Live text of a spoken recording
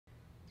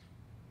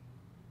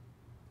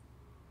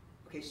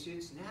Okay,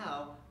 students,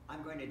 now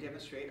I'm going to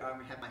demonstrate, or I'm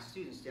going to have my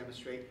students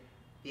demonstrate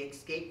the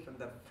escape from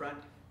the front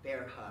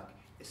bear hug.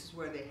 This is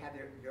where they have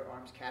their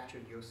arms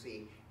captured. You'll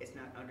see it's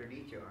not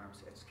underneath your arms,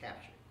 it's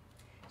captured.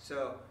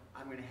 So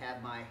I'm going to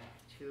have my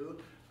two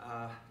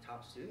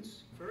top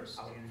students first.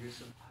 I'll introduce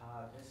them.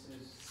 This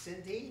is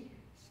Cindy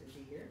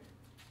here,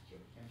 she'll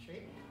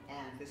demonstrate,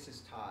 and this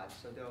is Todd,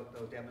 so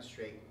they'll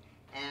demonstrate.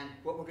 And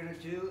what we're going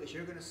to do is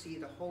you're going to see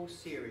the whole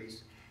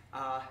series.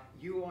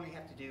 You only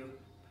have to do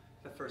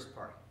the first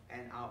part,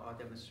 and I'll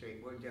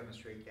demonstrate. We'll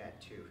demonstrate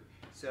that too.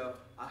 So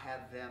I'll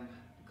have them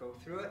go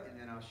through it, and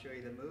then I'll show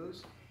you the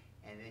moves,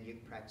 and then you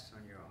can practice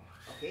on your own.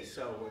 Okay,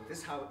 so this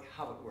is how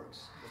it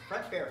works. The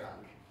front bear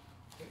hug.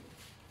 Okay.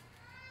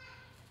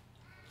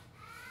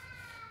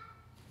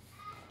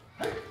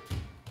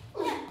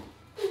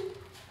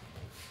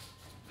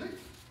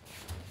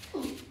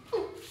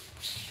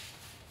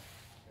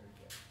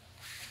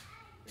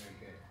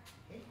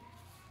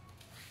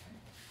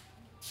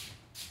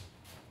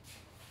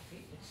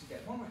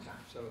 That one more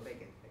time so they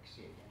can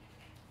see it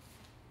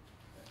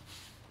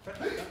again.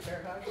 Front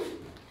bear hug.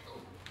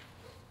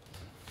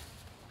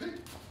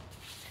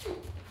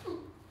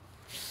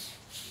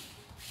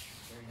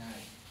 Very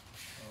nice.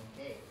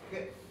 Okay,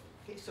 good.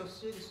 Okay, so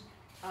students,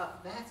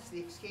 that's the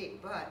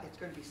escape, but it's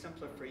going to be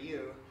simpler for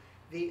you.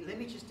 Let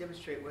me just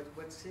demonstrate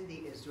what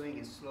Cindy is doing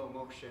in slow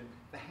motion,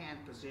 the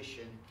hand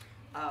position.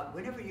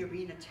 Whenever you're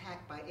being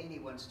attacked by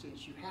anyone,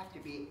 students, you have to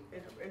be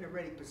in a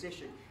ready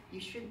position. You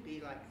shouldn't be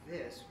like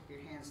this with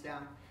your hands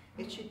down.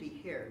 It should be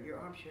here. Your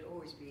arm should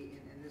always be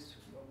in this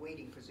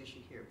waiting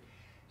position here.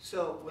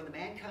 So when the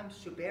man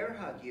comes to bear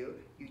hug you,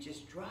 you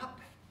just drop.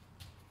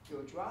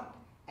 You'll drop,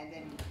 and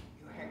then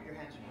your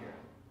hands are here,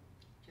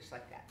 just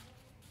like that.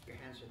 Your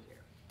hands are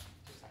there,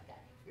 just like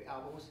that. Your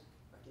elbows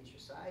against your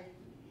side,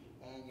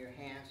 and your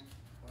hands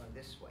are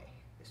this way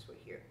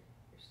here.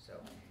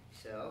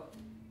 So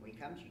when he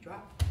comes, you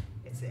drop.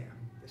 It's there,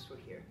 this way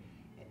here.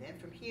 And then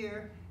from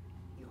here,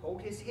 you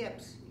hold his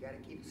hips. You got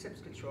to keep his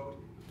hips controlled.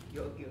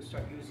 You'll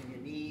start using your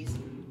knees,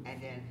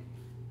 and then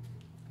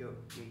you'll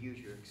use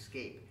your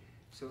escape.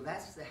 So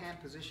that's the hand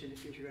position.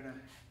 If you're going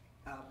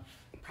to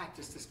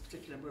practice this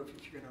particular move,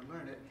 if you're going to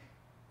learn it,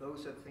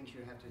 those are the things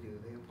you have to do.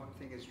 The important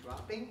thing is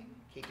dropping.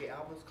 Keep your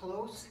elbows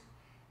close,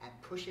 and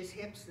push his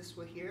hips this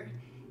way here.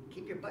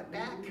 Keep your butt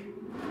back. And use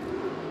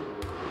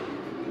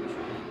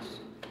your knees.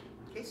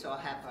 Okay, so I'll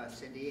have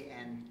Cindy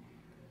and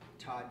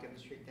Todd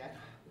demonstrate that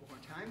one more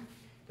time.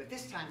 But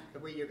this time, the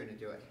way you're going to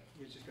do it,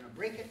 you're just going to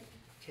break it,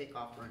 take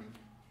off running.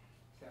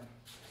 So.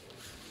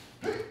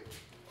 Good.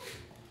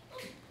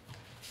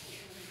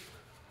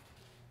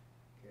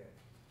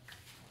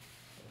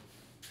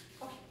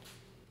 Okay.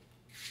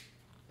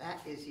 That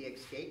is the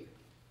escape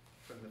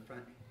from the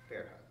front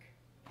bear hug.